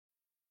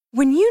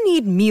When you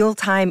need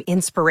mealtime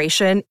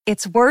inspiration,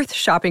 it's worth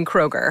shopping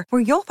Kroger,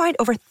 where you'll find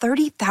over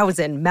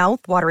 30,000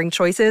 mouth-watering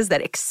choices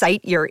that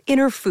excite your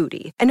inner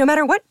foodie. And no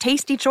matter what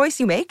tasty choice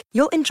you make,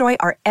 you'll enjoy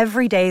our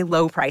everyday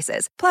low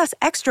prices, plus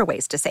extra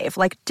ways to save,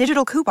 like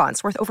digital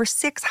coupons worth over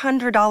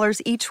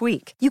 $600 each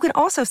week. You can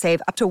also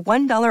save up to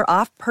 $1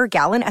 off per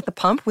gallon at the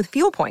pump with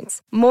fuel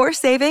points. More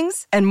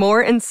savings and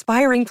more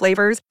inspiring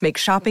flavors make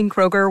shopping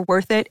Kroger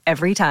worth it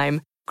every time.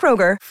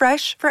 Kroger,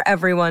 fresh for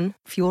everyone.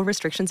 Fuel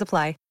restrictions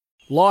apply.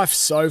 Life's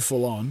so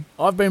full on.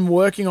 I've been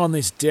working on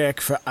this deck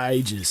for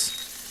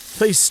ages.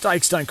 These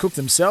steaks don't cook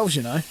themselves,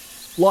 you know.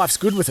 Life's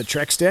good with a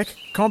Trex deck.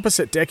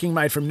 Composite decking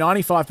made from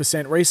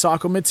 95%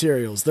 recycled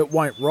materials that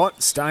won't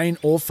rot, stain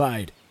or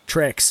fade.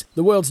 Trex,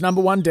 the world's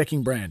 #1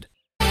 decking brand.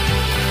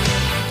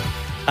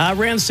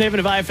 Round 7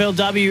 of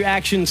AFLW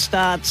action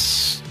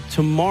starts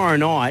tomorrow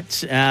night.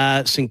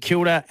 St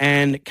Kilda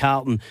and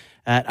Carlton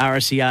at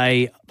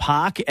RSEA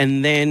Park,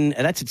 and then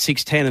that's at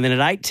 6:10, and then at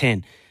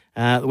 8:10.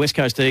 The West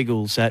Coast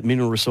Eagles at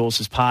Mineral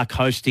Resources Park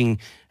hosting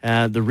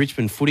the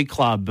Richmond Footy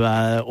Club.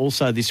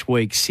 Also this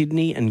week,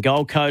 Sydney and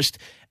Gold Coast,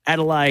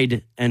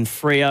 Adelaide and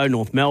Freo,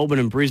 North Melbourne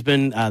and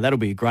Brisbane. That'll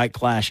be a great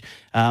clash.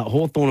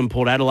 Hawthorn and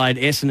Port Adelaide,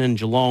 Essendon and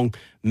Geelong,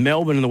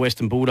 Melbourne and the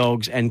Western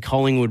Bulldogs, and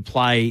Collingwood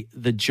play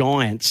the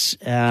Giants.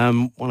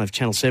 One of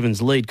Channel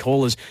 7's lead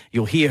callers.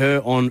 You'll hear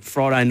her on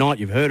Friday night.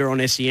 You've heard her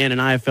on SEN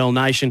and AFL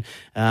Nation.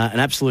 An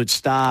absolute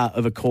star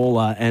of a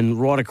caller,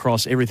 and right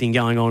across everything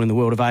going on in the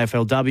world of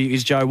AFLW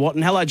is Jo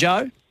Wotton. Hello,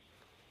 Jo.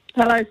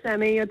 Hello,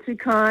 Sammy. You're too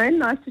kind.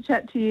 Nice to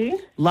chat to you.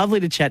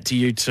 Lovely to chat to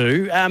you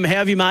too. What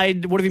have you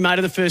made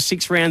of the first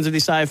 6 rounds of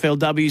this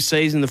AFLW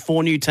season? The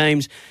 4 new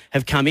teams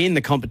have come in.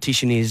 The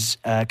competition is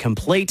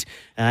complete.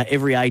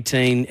 Every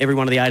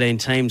one of the 18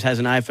 teams has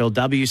an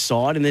AFLW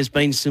side, and there's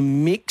been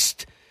some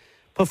mixed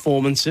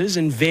performances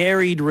and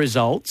varied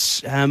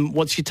results.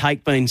 What's your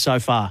take been so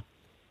far?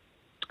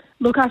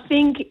 Look, I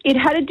think it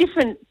had a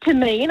different, to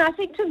me, and I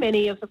think to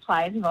many of the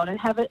players involved, it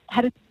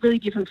had a really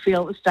different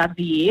feel at the start of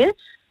the year.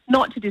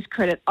 Not to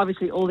discredit,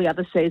 obviously, all the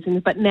other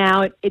seasons, but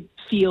now it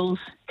feels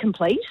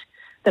complete,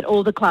 that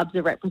all the clubs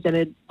are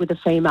represented with a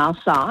female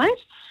side,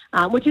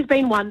 which has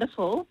been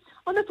wonderful.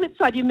 On the flip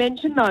side, you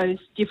mentioned those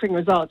differing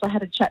results. I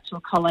had a chat to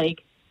a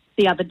colleague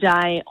the other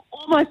day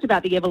almost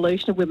about the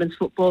evolution of women's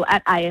football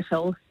at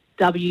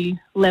AFLW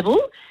level.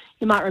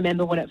 You might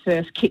remember when it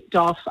first kicked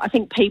off, I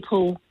think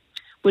people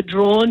were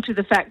drawn to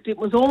the fact it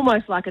was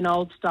almost like an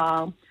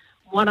old-style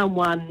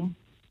one-on-one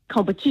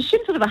competition,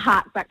 sort of a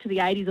hark back to the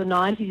 80s or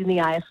 90s in the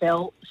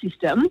AFL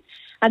system.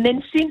 And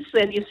then since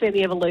then, you've seen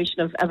the evolution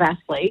of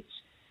athletes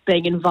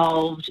being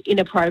involved in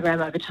a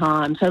program over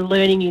time, so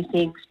learning new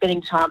things,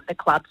 spending time at the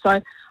club.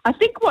 So I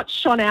think what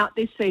shone out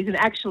this season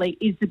actually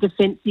is the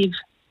defensive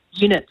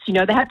units. You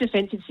know, they have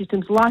defensive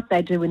systems like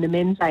they do in the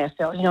men's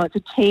AFL. You know, it's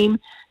a team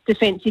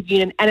defensive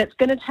unit, and it's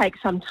going to take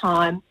some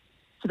time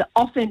for the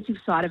offensive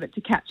side of it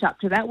to catch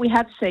up to that. We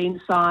have seen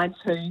sides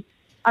who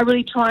are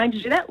really trying to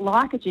do that,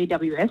 like a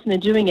GWS, and they're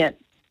doing it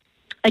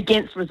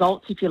against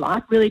results, if you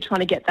like, really trying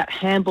to get that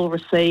handball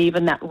receive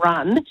and that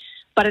run.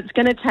 But it's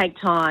going to take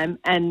time,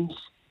 and,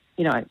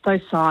 you know,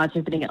 those sides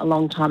have been doing it a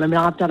long time. I mean,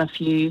 I've done a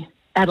few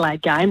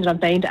Adelaide games, and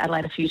I've been to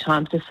Adelaide a few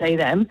times to see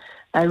them.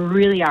 They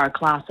really are a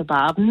class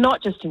above,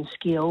 not just in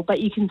skill, but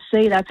you can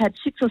see they've had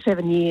 6 or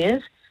 7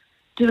 years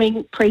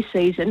doing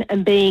pre-season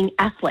and being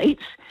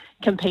athletes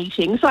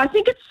competing. So I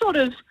think it's sort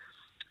of,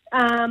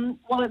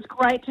 while it's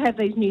great to have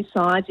these new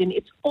sides in,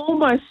 it's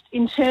almost,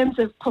 in terms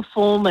of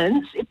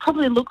performance, it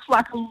probably looks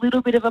like a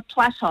little bit of a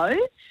plateau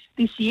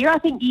this year. I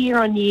think year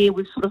on year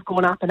we've sort of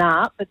gone up and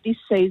up, but this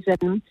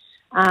season,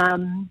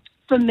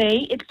 for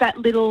me, it's that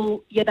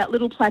little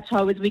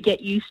plateau as we get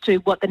used to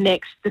what the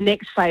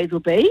next phase will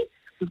be.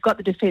 We've got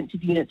the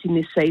defensive units in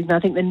this season. I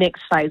think the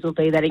next phase will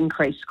be that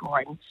increased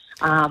scoring.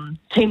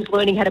 Teams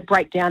learning how to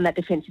break down that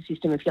defensive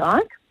system, if you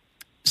like.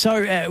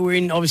 So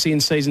we're obviously in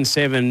season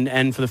 7,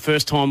 and for the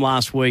first time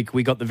last week,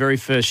 we got the very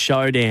first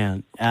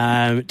showdown.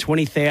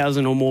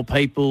 20,000 or more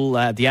people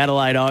at the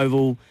Adelaide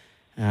Oval.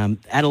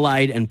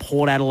 Adelaide and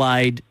Port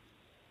Adelaide.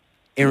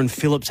 Erin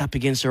Phillips up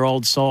against her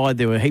old side.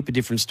 There were a heap of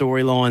different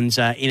storylines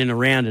in and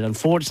around it.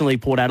 Unfortunately,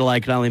 Port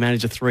Adelaide could only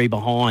manage a 3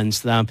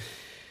 behinds.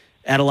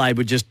 Adelaide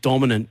were just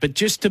dominant. But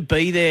just to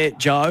be there,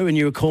 Jo, and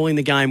you were calling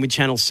the game with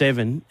Channel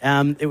 7,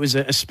 it was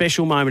a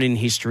special moment in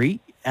history.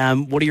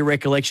 What are your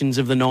recollections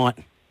of the night?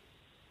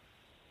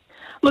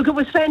 Look, it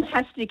was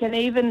fantastic, and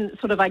even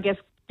sort of, I guess,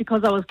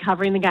 because I was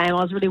covering the game, I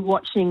was really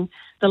watching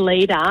the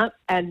lead-up,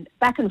 and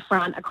back and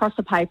front, across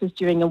the papers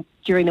during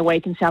the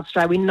week in South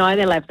Australia, we know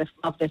they love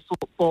their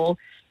football.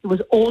 It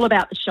was all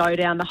about the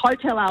showdown. The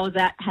hotel I was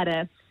at had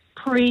a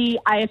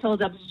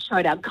pre-AFLW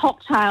showdown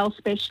cocktail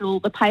special.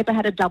 The paper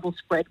had a double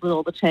spread with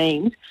all the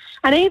teams.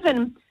 And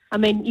even, I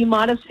mean, you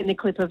might have seen the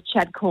clip of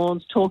Chad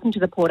Corns talking to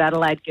the Port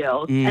Adelaide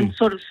girls and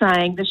sort of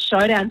saying the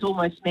showdowns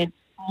almost meant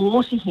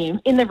more to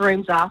him in the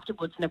rooms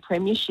afterwards in a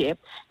premiership.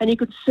 And you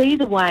could see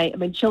the way, I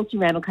mean, Chelsea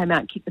Randall came out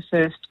and kicked the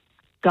first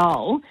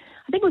goal.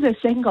 I think it was her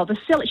second goal.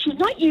 She's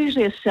not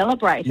usually a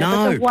celebrator,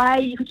 but the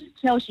way you could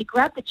just tell she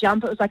grabbed the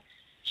jumper, it was like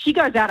she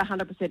goes out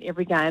 100%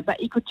 every game,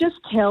 but you could just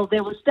tell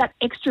there was that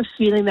extra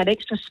feeling, that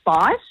extra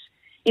spice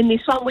in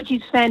this one, which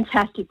is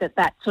fantastic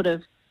that sort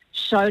of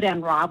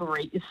showdown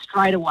rivalry is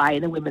straight away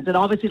in the women's. And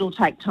obviously it'll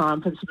take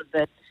time for sort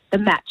of the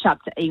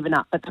match-up to even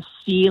up, but the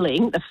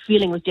feeling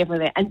was definitely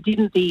there. And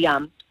didn't the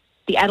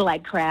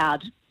Adelaide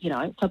crowd,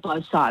 for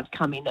both sides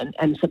come in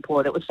and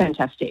support it? It was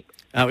fantastic.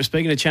 We're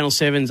speaking to Channel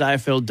 7's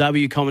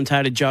AFLW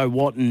commentator Joe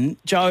Wotton.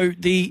 Joe,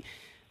 the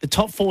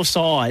top four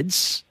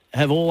sides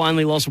have all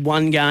only lost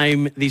one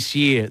game this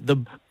year.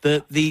 The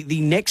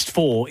next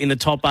four in the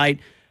top eight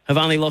have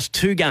only lost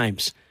 2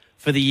 games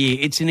for the year.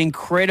 It's an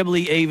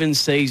incredibly even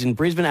season.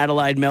 Brisbane,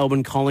 Adelaide,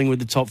 Melbourne, Collingwood,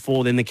 the top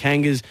four. Then the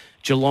Kangas,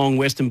 Geelong,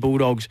 Western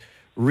Bulldogs,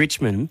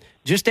 Richmond.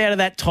 Just out of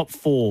that top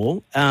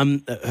four,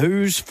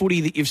 whose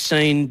footy that you've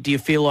seen do you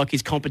feel like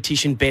is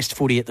competition best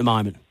footy at the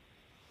moment?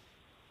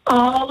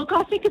 Oh, look,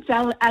 I think it's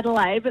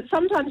Adelaide, but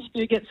sometimes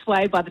you do get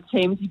swayed by the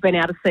teams you've been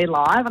able to see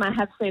live, and I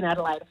have seen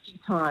Adelaide a few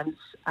times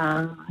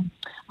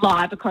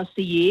live across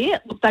the year.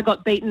 Look, they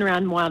got beaten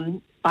round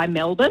one by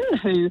Melbourne,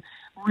 who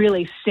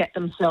really set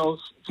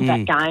themselves for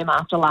that game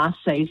after last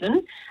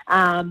season.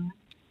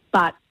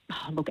 But,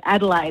 look,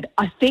 Adelaide,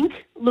 I think,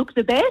 look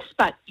the best,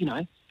 but,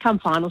 come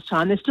finals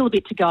time, there's still a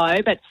bit to go,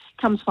 but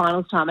comes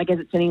finals time, I guess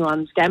it's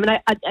anyone's game.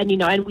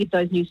 And with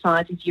those new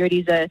sides this year, it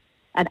is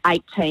an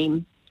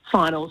 8-team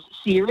finals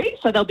series,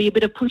 so there'll be a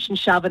bit of push and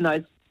shove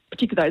in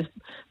particularly those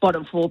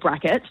bottom 4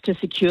 brackets to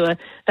secure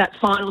that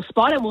final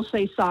spot, and we'll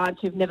see sides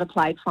who've never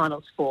played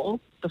finals 4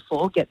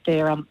 before get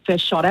their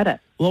first shot at it.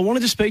 Well, I wanted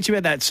to speak to you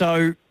about that.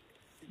 So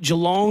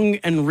Geelong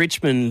and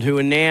Richmond, who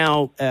are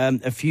now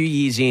a few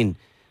years in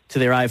to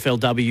their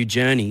AFLW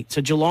journey.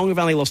 So Geelong have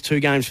only lost 2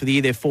 games for the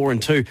year. They're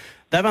 4-2.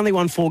 They've only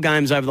won 4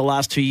 games over the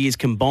last 2 years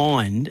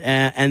combined,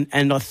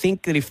 and I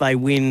think that if they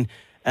win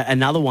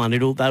another one, they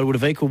would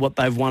have equaled what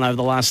they've won over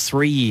the last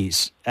 3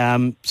 years.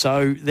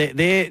 So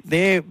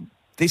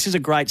this is a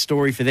great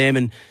story for them,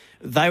 and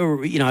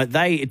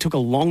it took a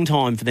long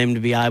time for them to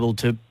be able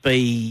to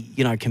be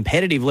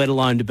competitive, let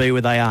alone to be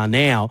where they are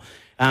now.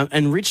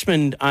 And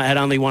Richmond had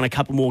only won a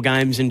couple more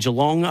games in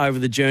Geelong over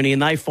the journey,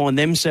 and they find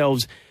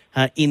themselves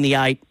in the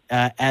 8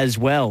 as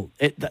well.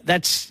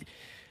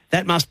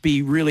 That must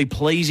be really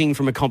pleasing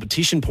from a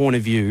competition point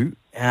of view,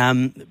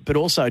 but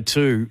also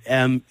too,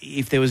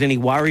 if there was any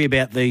worry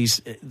about the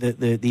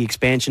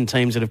expansion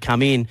teams that have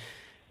come in,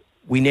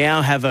 we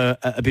now have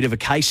a bit of a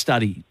case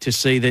study to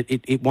see that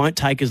it won't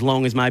take as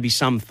long as maybe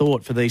some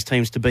thought for these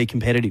teams to be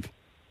competitive.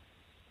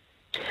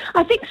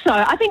 I think so.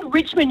 I think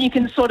Richmond, you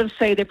can sort of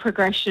see their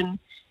progression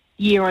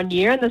year on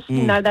year, and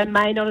they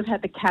may not have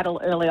had the cattle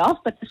early off,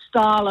 but the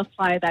style of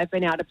play they've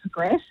been able to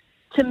progress.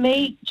 To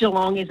me,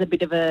 Geelong is a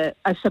bit of a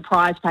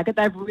surprise packet.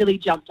 They've really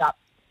jumped up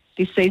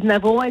this season.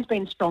 They've always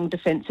been strong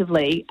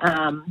defensively,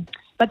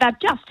 but they've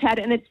just had,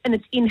 and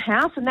it's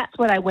in-house, and that's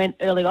where they went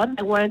early on.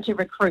 They wanted to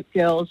recruit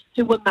girls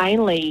who were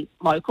mainly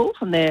local,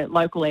 from their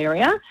local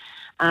area.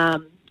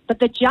 But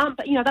the jump,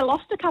 they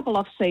lost a couple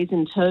off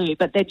season too,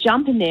 but their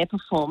jump in their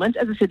performance,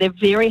 as I said, they're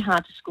very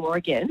hard to score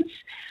against.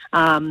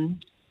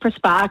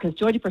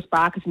 Georgie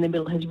Prasparkas in the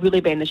middle has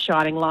really been the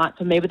shining light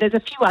for me, but there's a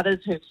few others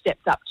who've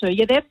stepped up too.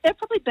 Yeah, they've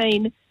probably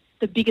been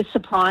the biggest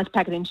surprise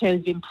packet in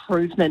terms of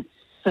improvement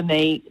for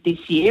me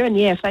this year. And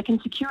yeah, if they can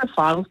secure a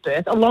finals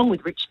berth along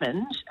with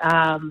Richmond,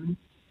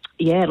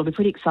 it'll be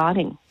pretty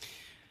exciting.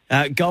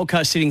 Gold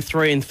Coast sitting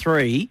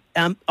 3-3.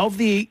 Of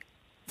the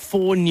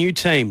 4 new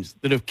teams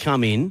that have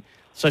come in,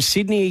 so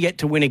Sydney yet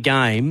to win a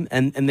game,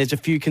 and there's a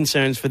few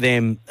concerns for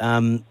them.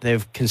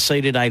 They've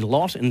conceded a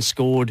lot and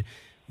scored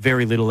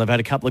very little. They've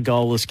had a couple of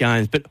goalless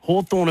games. But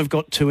Hawthorn have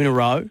got 2 in a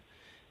row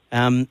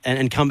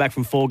and come back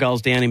from 4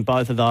 goals down in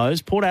both of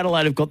those. Port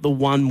Adelaide have got the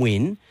 1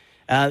 win,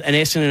 and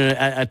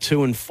Essendon are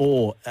 2 and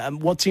 4.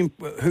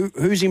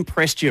 Who's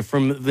impressed you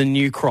from the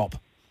new crop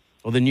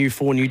or the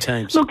 4 new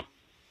teams? Look,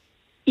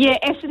 yeah,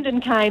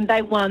 Essendon came.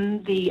 They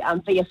won the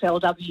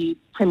VFLW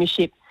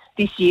Premiership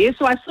this year.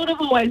 So I sort of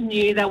always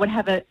knew they would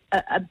have a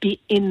bit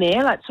in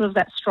there, like sort of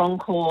that strong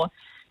core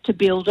to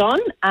build on.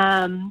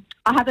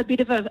 I have a bit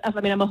of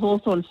I'm a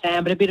Hawthorn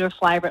fan, but a bit of a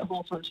flavour at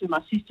Hawthorn too.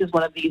 My sister's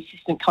one of the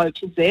assistant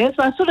coaches there.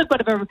 So I sort of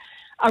got a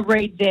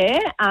read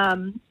there.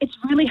 It's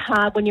really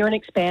hard when you're an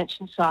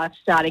expansion side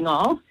starting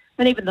off,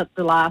 and even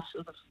the last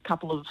sort of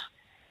couple of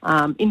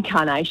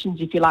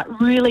incarnations, if you like,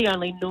 really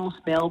only North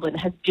Melbourne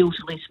has built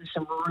a list with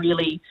some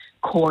really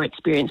core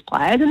experienced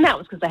players, and that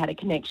was because they had a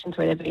connection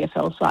through their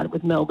VFL side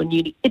with Melbourne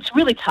Uni. It's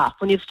really tough.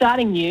 When you're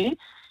starting new,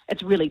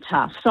 it's really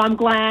tough. So I'm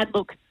glad,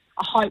 look,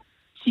 I hope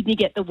Sydney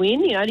get the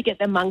win, to get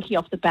their monkey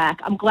off the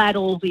back. I'm glad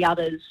all the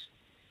others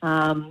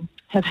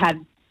have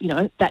had,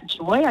 that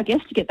joy, I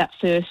guess, to get that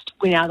first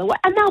win out of the way.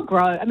 And they'll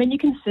grow. I mean, you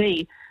can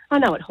see, I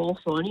know at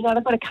Hawthorn, they've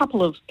got a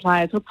couple of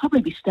players who'll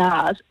probably be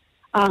stars,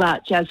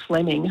 Jazz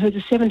Fleming, who's a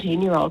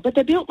 17-year-old, but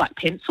they're built like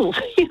pencils.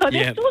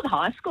 They're still at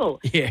high school.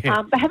 Yeah.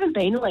 They haven't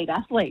been elite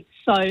athletes.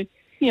 So,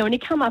 when you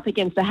come up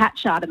against the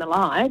Hatchard and the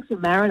Lives and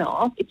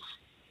Marinoff,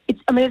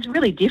 it's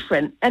really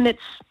different. And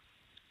it's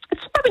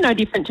probably no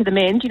different to the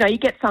men's. You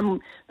get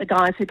the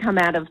guys who come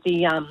out of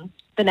the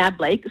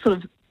NAB League, sort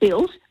of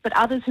built, but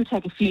others who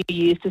take a few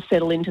years to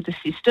settle into the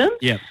system.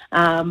 Yeah.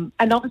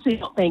 And obviously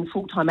not being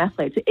full-time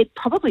athletes, it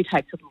probably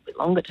takes a little bit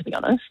longer, to be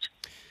honest.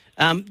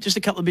 Just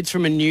a couple of bits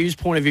from a news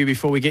point of view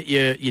before we get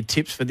your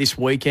tips for this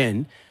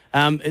weekend.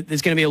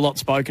 There's going to be a lot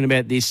spoken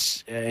about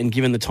this, and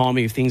given the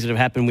timing of things that have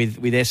happened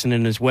with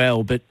Essendon as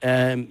well. But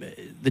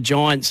the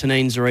Giant,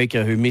 Sanine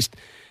Zarika, who missed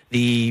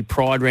the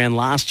Pride round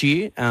last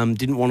year,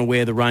 didn't want to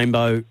wear the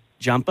rainbow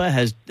jumper,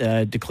 has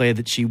declared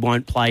that she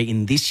won't play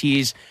in this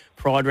year's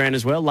Pride round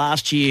as well.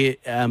 Last year,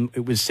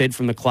 it was said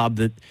from the club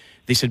that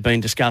this had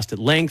been discussed at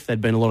length. There'd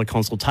been a lot of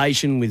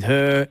consultation with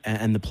her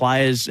and the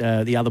players,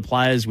 the other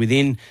players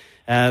within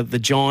the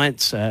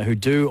Giants who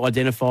do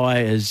identify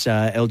as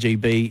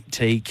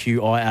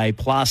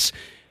LGBTQIA+.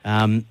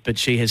 But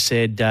she has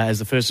said, as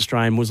the first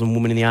Australian Muslim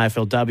woman in the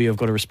AFLW, I've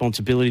got a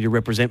responsibility to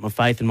represent my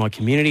faith and my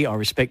community. I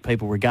respect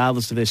people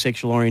regardless of their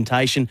sexual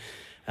orientation.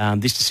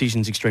 This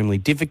decision is extremely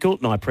difficult,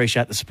 and I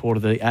appreciate the support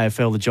of the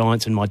AFL, the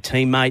Giants, and my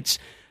teammates.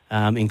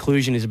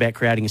 Inclusion is about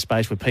creating a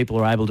space where people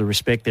are able to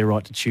respect their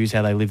right to choose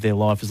how they live their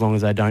life as long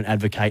as they don't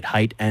advocate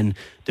hate and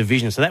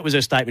division. So that was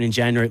her statement in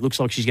January. It looks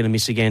like she's going to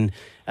miss again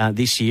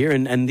this year,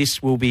 and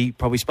this will be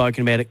probably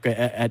spoken about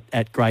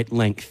at great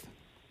length.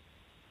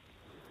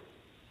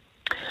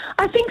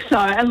 I think so.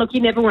 And look,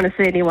 you never want to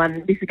see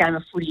anyone miss a game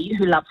of footy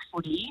who loves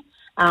footy.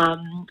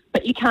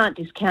 But you can't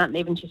discount, and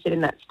even she said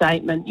in that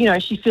statement, you know,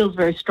 she feels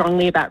very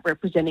strongly about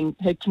representing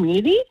her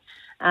community,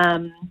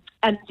 and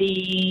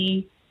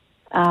the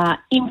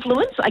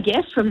influence, I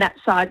guess, from that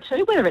side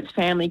too, whether it's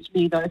family,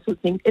 community, those sort of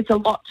things. It's a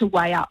lot to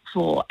weigh up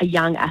for a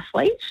young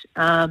athlete.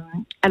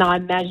 And I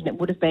imagine it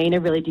would have been a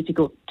really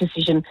difficult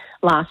decision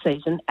last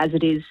season as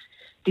it is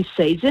this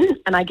season.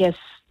 And I guess,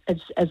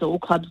 as all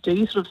clubs do,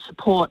 you sort of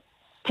support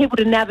people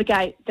to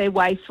navigate their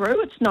way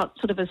through. It's not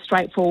sort of as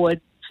straightforward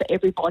for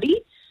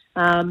everybody.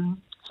 So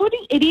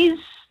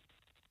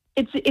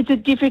it's a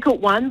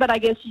difficult one, but I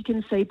guess you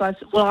can see both.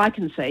 Well, I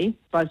can see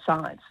both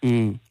sides.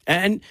 And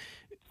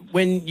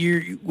when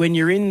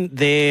you're in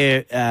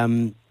their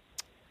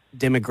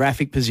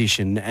demographic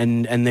position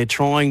and they're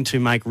trying to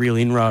make real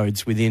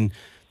inroads within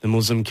the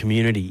Muslim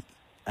community,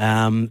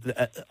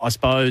 I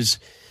suppose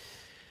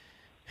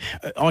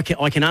I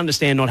can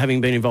understand not having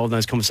been involved in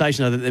those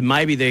conversations. That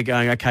maybe they're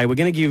going, okay, we're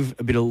going to give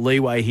a bit of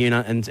leeway here,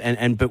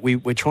 but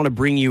we're trying to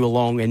bring you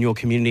along and your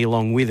community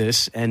along with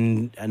us,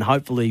 and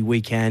hopefully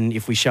we can,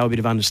 if we show a bit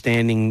of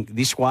understanding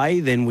this way,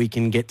 then we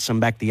can get some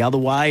back the other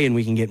way, and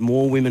we can get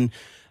more women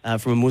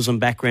from a Muslim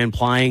background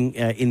playing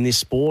in this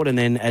sport, and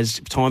then as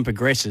time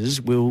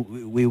progresses, we'll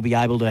be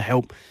able to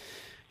help.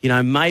 You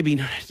know,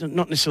 maybe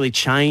not necessarily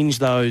change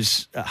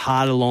those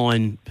harder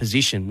line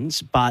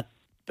positions, but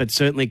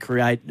certainly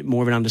create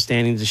more of an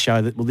understanding to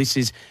show that, well, this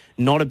is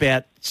not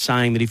about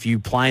saying that if you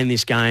play in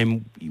this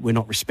game, we're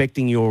not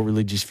respecting your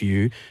religious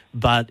view,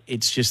 but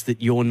it's just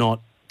that you're not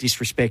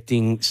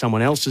disrespecting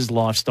someone else's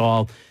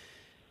lifestyle.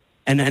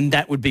 And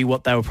that would be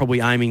what they were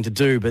probably aiming to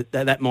do, but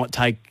that might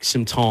take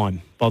some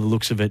time by the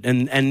looks of it.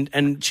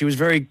 And she was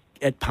very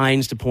at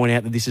pains to point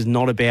out that this is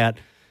not about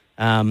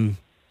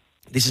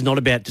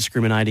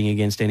discriminating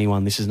against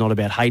anyone. This is not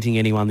about hating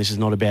anyone. This is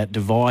not about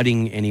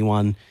dividing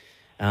anyone.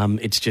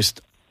 It's just,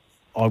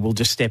 I will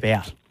just step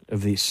out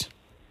of this.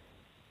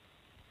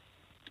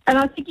 And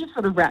I think you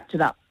sort of wrapped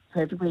it up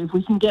perfectly. If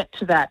we can get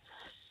to that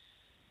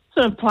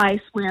sort of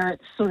place where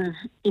it's sort of,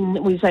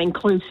 we say,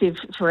 inclusive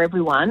for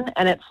everyone,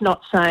 and it's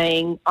not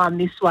saying I'm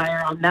this way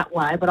or I'm that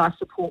way, but I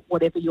support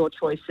whatever your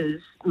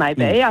choices may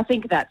be. I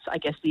think that's, I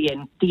guess, the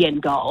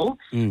end goal,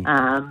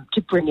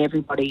 to bring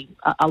everybody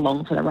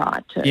along for the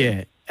ride too.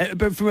 Yeah.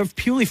 But from a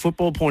purely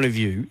football point of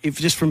view, if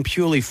just from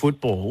purely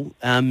football,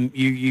 I'm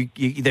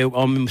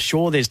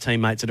sure there's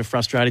teammates that are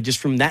frustrated just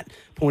from that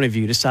point of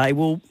view to say,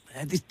 well,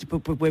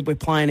 we're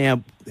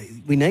playing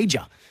we need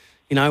you.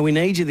 You know, we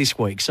need you this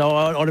week. So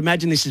I'd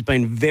imagine this has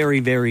been very,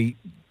 very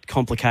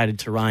complicated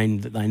terrain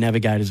that they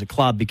navigate as a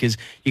club, because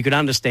you could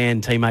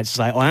understand teammates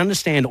say, I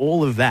understand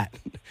all of that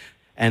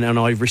and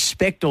I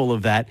respect all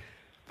of that,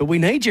 but we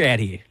need you out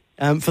here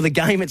for the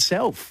game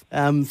itself,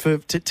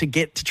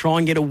 to try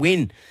and get a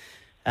win.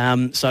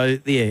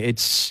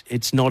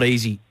 It's not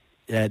easy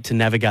to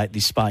navigate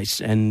this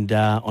space, and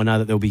I know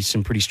that there'll be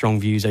some pretty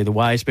strong views either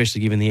way, especially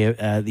given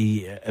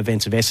the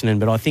events of Essendon.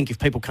 But I think if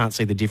people can't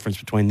see the difference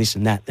between this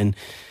and that, then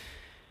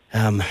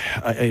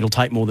it'll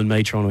take more than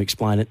me trying to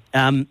explain it.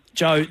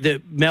 Joe,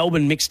 the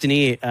Melbourne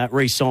mixed-in-ear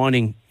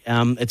re-signing,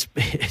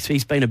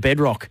 he's been a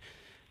bedrock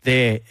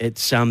there.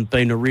 It's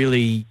been a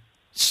really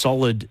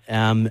solid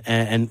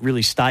and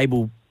really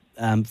stable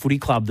footy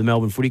club, the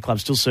Melbourne Footy Club,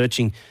 still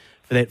searching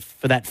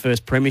for that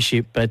first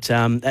premiership, but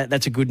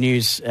that's a good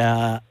news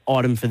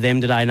item for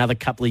them today, another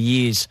couple of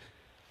years.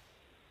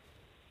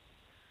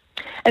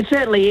 It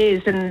certainly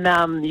is,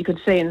 and you could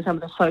see in some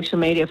of the social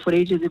media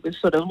footage as it was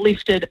sort of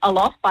lifted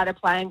aloft by the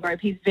playing group.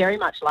 He's very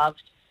much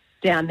loved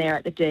down there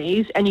at the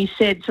D's, and you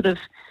said sort of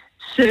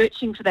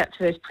searching for that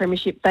first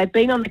premiership. They've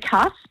been on the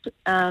cusp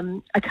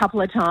a couple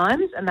of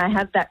times, and they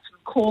have that sort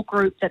of core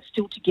group that's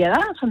still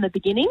together from the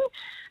beginning,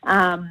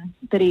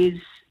 that is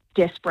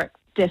desperate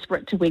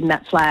desperate to win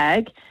that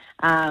flag.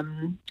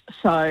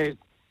 So,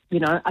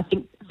 I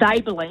think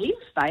they believe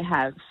they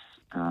have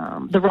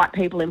the right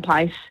people in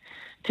place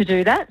to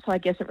do that. So I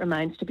guess it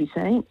remains to be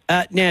seen.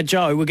 Now,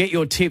 Joe, we'll get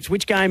your tips.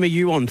 Which game are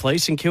you on,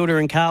 please? St Kilda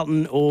and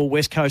Carlton or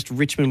West Coast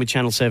Richmond with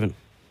Channel 7?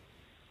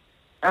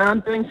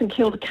 I'm doing St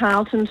Kilda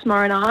Carlton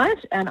tomorrow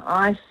night, and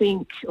I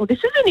think, this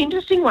is an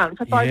interesting one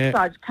for both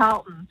sides.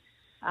 Carlton,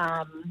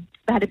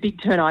 they had a big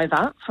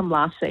turnover from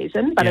last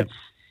season, but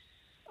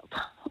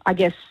I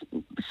guess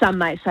some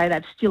may say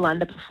they've still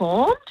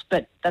underperformed,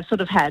 but they've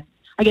sort of had,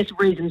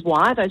 reasons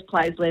why those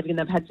players leaving, and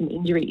they've had some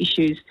injury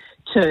issues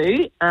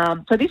too.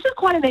 So this is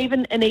quite an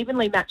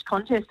evenly matched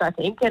contest, I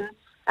think, and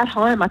at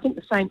home I think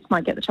the Saints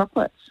might get the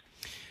chocolates.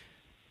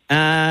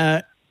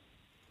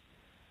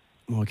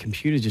 My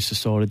computer just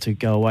decided to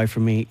go away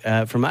from me.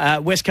 From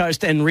West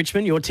Coast and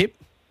Richmond, your tip?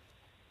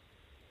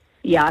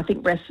 Yeah, I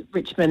think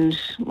Richmond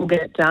will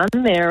get it done.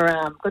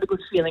 They're got a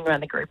good feeling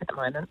around the group at the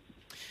moment.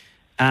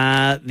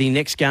 The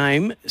next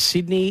game,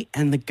 Sydney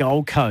and the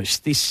Gold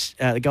Coast.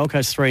 The Gold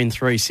Coast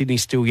 3-3. Sydney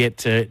still yet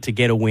to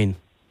get a win.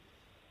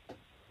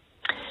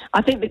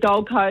 I think the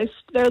Gold Coast,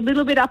 they're a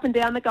little bit up and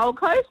down the Gold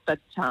Coast, but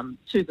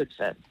too good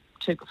for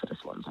the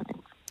Swans, I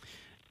think.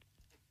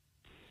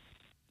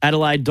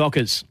 Adelaide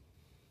Dockers.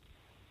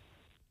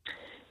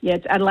 Yeah,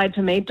 it's Adelaide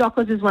for me.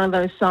 Dockers is one of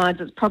those sides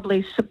that's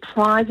probably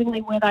surprisingly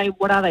what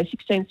are they,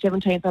 16th,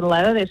 17th on the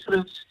ladder. They're sort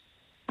of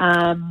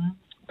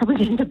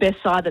probably isn't the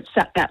best side that's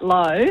sat that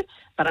low,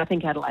 but I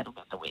think Adelaide will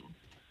get the win.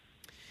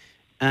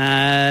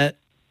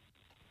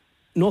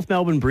 North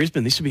Melbourne,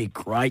 Brisbane. This would be a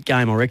great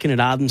game, I reckon, at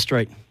Arden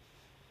Street.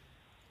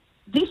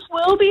 This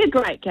will be a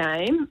great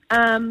game.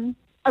 A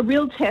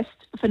real test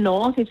for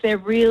North. If they're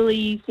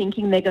really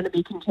thinking they're going to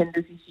be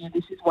contenders this year,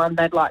 this is one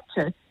they'd like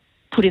to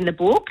put in the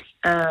book.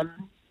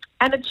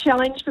 And a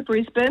challenge for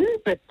Brisbane,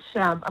 but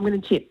I'm going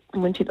to tip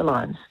the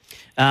Lions.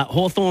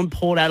 Hawthorn,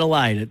 Port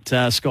Adelaide at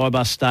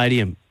Skybus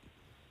Stadium.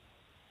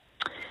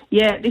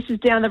 Yeah, this is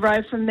down the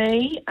road from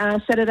me.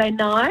 Saturday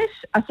night,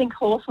 I think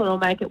Hawthorn will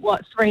make it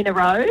 3 in a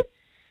row,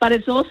 but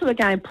it's also a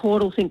game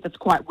Port will think that's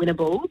quite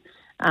winnable.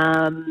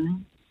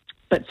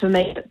 But for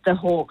me, the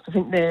Hawks, I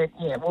think they're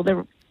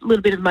a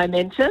little bit of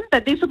momentum,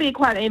 but this will be a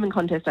quite even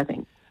contest, I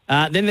think.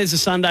 Then there's the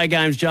Sunday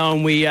games, Joe,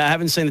 and we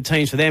haven't seen the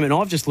teams for them. And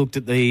I've just looked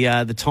at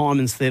the time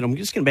and said I'm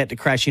just about to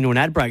crash into an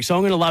ad break. So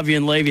I'm going to love you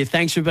and leave you.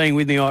 Thanks for being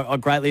with me. I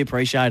greatly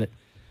appreciate it.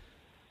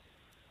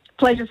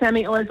 Pleasure,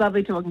 Sammy. Always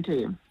lovely talking to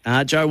you.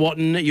 Jo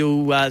Wotton,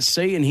 you'll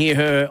see and hear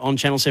her on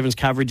Channel 7's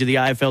coverage of the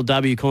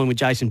AFLW, calling with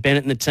Jason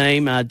Bennett and the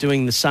team,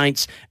 doing the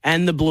Saints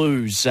and the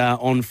Blues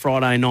on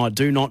Friday night.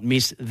 Do not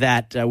miss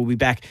that. We'll be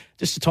back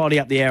just to tidy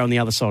up the hour on the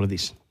other side of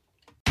this.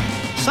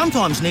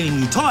 Sometimes needing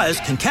new tyres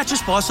can catch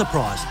us by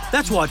surprise.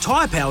 That's why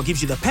Tyre Power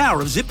gives you the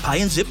power of Zip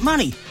Pay and Zip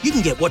Money. You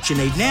can get what you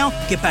need now,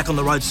 get back on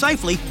the road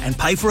safely and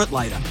pay for it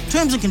later.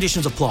 Terms and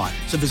conditions apply.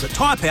 So visit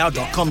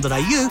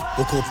tyrepower.com.au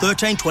or call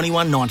 13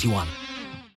 21 91.